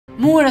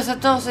Muy buenas a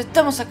todos,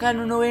 estamos acá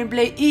en un nuevo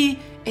gameplay y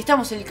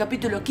estamos en el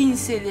capítulo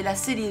 15 de la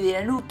serie de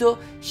Naruto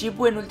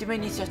Shippuden Ultimate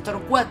Ninja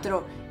Storm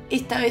 4.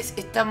 Esta vez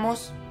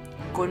estamos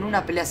con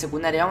una pelea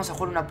secundaria, vamos a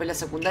jugar una pelea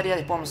secundaria,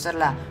 después vamos a hacer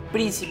la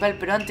principal,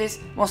 pero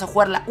antes vamos a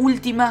jugar la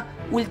última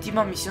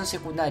misión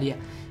secundaria,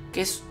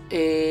 que es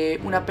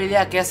una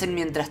pelea que hacen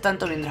mientras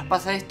tanto, mientras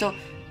pasa esto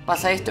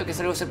que es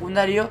algo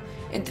secundario,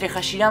 entre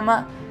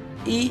Hashirama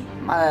y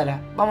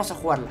Madara. Vamos a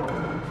jugarla.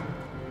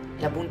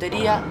 La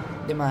puntería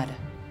de Madara.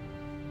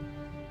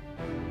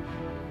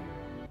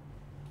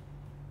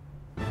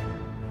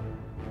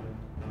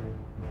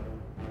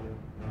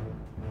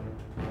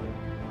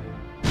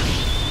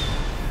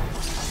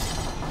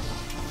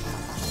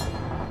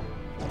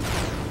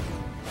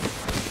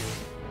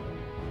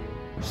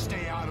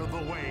 Stay out of the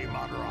way,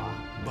 Madara.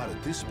 But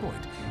at this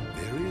point,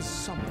 there is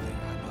something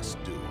I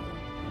must do.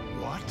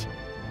 What?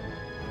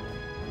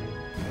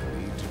 I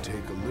need to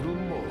take a little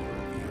more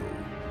of you.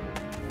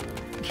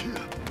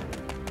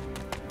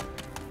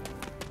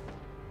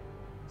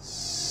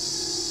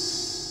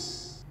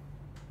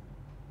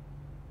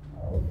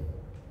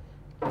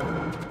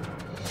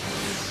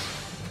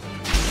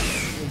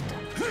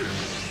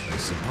 I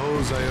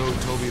suppose I owe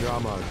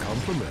Tobirama a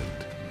compliment.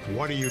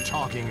 What are you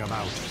talking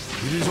about?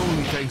 It is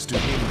only thanks to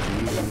him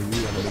creating the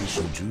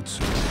reanimation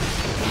jutsu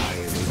I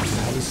am able to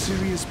have a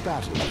serious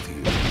battle with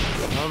you.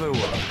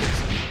 Otherwise,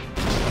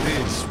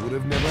 this would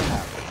have never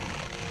happened.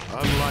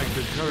 Unlike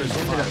the current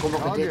fight,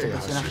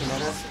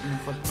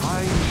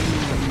 I knew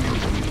you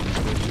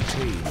to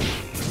entertain me.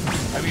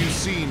 Have you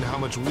seen how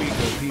much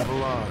weaker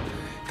people are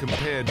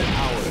compared to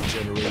our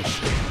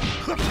generation?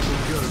 We're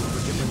good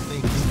for different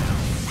things.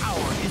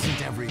 Power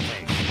isn't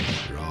everything.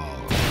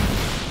 Wrong.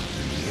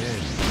 In the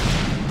end,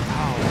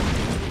 power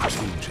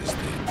changes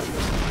things.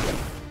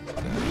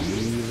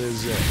 Naive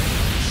as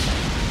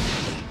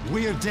ever.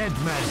 We're dead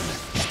men.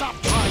 Stop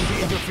trying to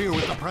interfere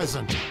with the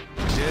present.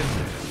 Dead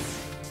men,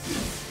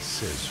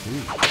 says who?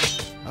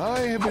 I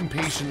have been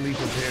patiently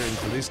preparing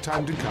for this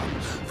time to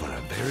come for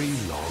a very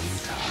long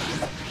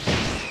time.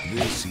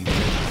 This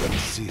event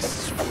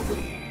exists for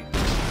me.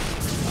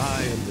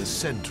 I am the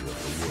center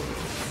of the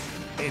world.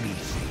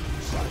 Anything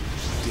but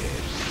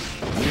dead.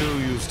 You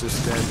used to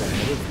stand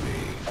ahead of me,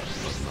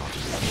 but not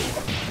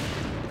anymore.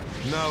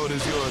 Now it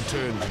is your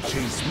turn to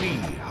chase me,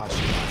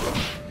 Hashirama.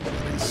 And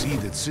I see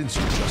that since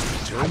you just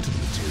returned to the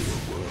material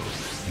world,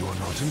 you are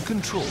not in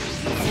control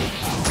of your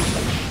full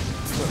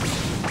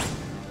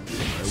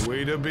power.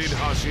 Wait a bit,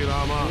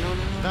 Hashirama.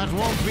 That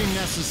won't be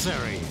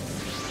necessary.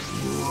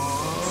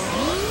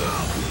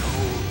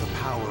 Behold the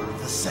power of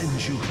the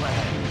Senju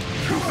clan.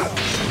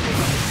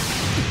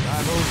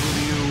 Battles with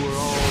you were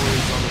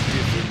always on a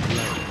different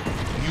level.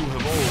 You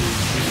have always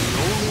been the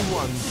only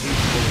one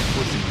capable of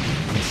pushing me.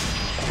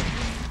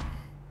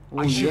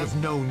 I should have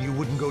known you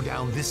wouldn't go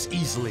down this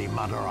easily,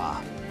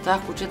 Madara. Estaba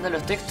escuchando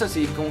los textos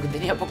y como que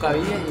tenía poca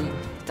vida y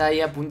estaba ahí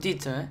a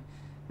puntito,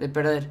 de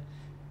perder.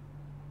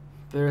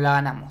 Pero la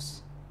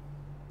ganamos.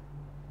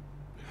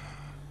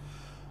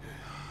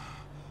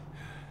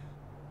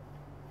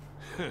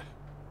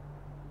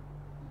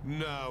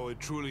 Now it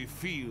truly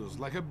feels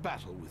like a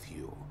battle with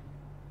you.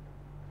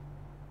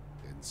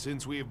 And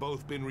since we have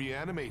both been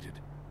reanimated,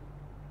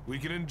 we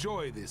can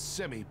enjoy this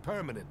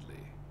semi-permanently.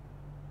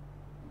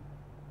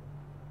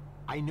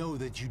 I know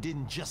that you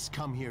didn't just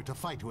come here to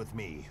fight with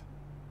me.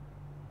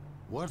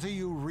 What are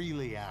you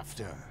really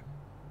after?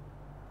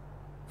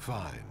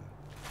 Fine.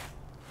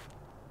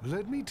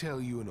 Let me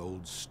tell you an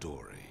old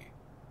story.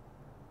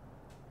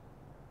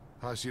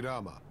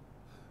 Hashirama,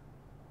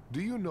 do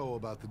you know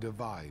about the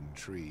Divine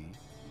Tree?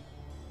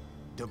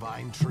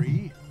 Divine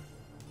Tree?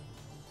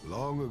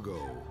 Long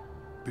ago,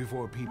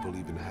 before people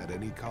even had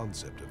any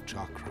concept of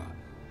chakra,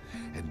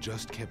 and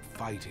just kept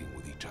fighting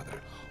with each other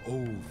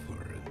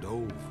over and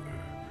over.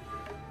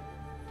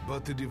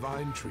 But the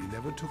Divine Tree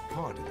never took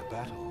part in the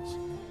battles.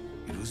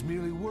 It was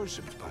merely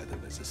worshipped by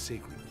them as a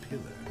sacred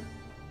pillar.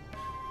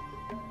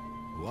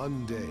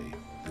 One day,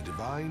 the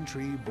Divine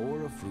Tree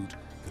bore a fruit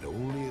that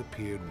only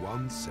appeared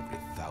once every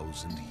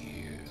 1,000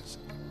 years.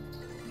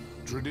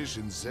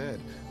 Tradition said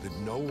that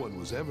no one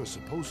was ever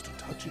supposed to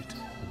touch it,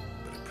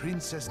 but a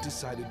princess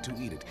decided to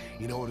eat it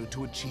in order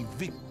to achieve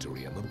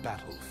victory on the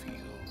battlefield.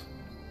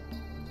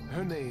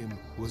 Her name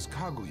was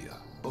Kaguya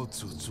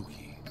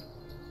Otsutsuki.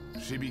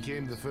 She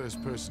became the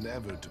first person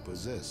ever to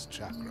possess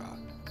chakra.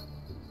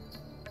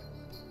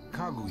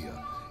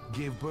 Kaguya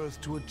gave birth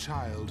to a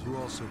child who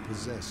also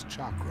possessed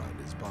chakra in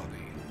his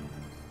body.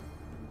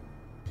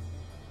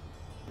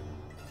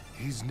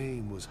 His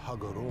name was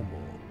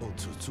Hagoromo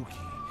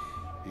Otsutsuki.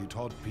 He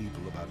taught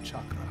people about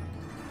chakra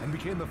and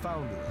became the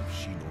founder of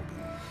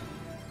Shinobi.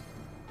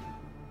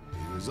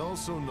 He was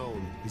also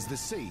known as the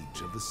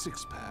Sage of the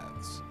Six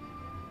Paths.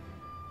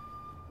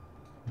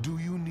 Do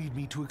you need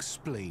me to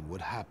explain what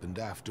happened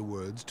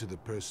afterwards to the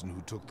person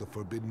who took the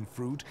forbidden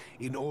fruit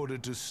in order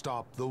to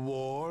stop the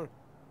war?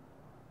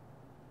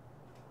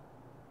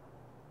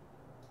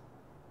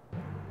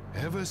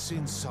 Ever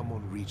since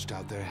someone reached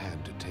out their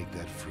hand to take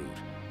that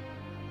fruit,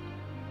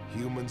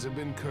 humans have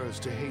been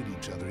cursed to hate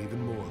each other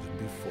even more than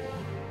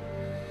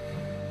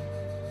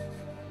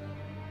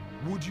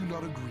Would you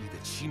not agree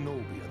that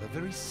shinobi are the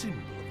very symbol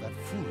of that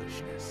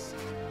foolishness?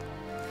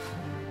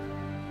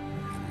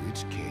 In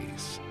which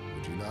case,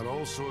 would you not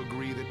also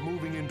agree that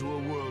moving into a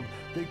world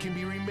that can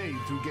be remade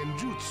through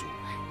genjutsu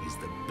is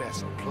the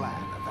best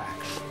plan of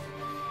action?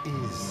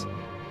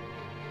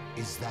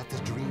 Is that the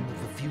dream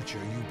of the future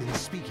you've been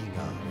speaking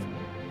of?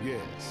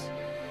 Yes.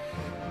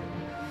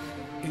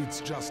 It's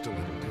just a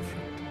little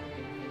different.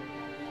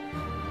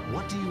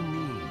 What do you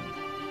mean?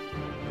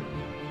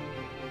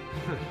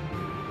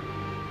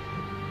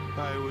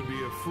 I would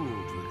be a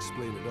fool to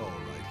explain it all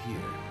right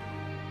here.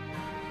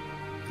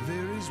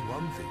 There is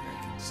one thing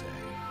I can say.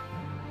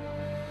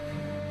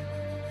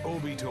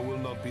 Obito will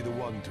not be the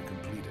one to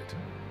complete it.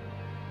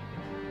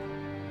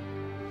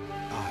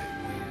 I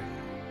will.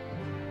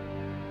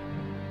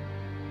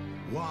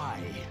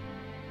 Why?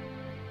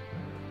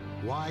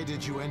 Why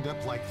did you end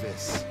up like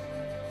this?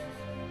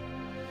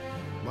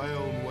 My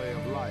own way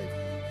of life.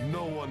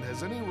 No one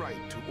has any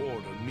right to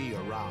order me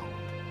around.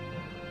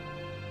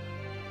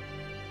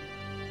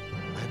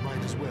 I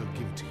might as well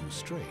give it to you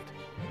straight.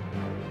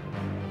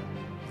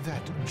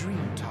 That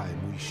dream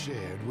time we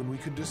shared when we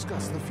could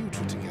discuss the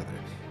future together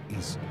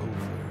is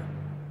over.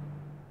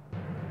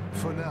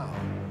 For now,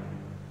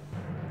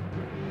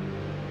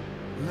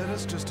 let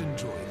us just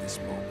enjoy this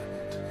moment.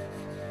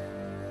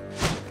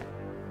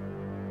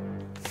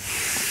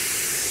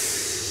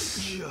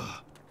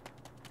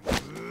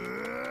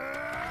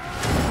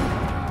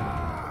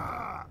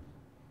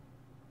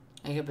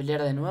 ¿Hay que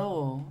pelear de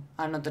nuevo?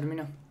 Ah, no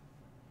terminó.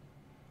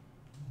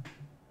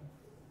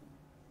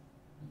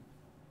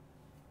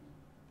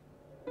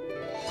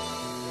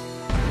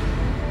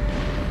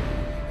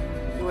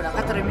 Y bueno,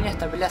 acá termina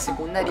esta pelea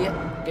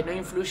secundaria, que no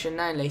influye en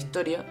nada en la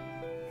historia.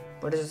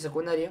 Por eso es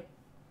secundaria.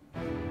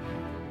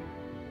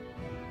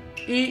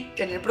 Y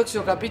en el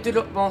próximo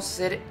capítulo vamos a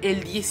hacer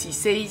el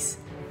 16,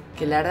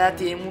 que la verdad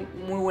tiene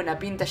muy buena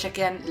pinta. Ya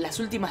quedan las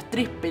últimas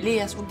 3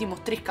 peleas,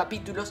 últimos 3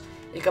 capítulos.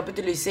 El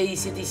capítulo 16,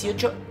 17 y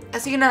 18.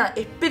 Así que nada,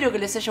 espero que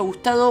les haya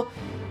gustado.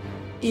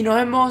 Y nos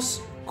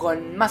vemos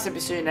con más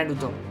episodios de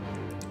Naruto.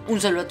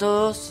 Un saludo a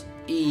todos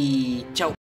y chau.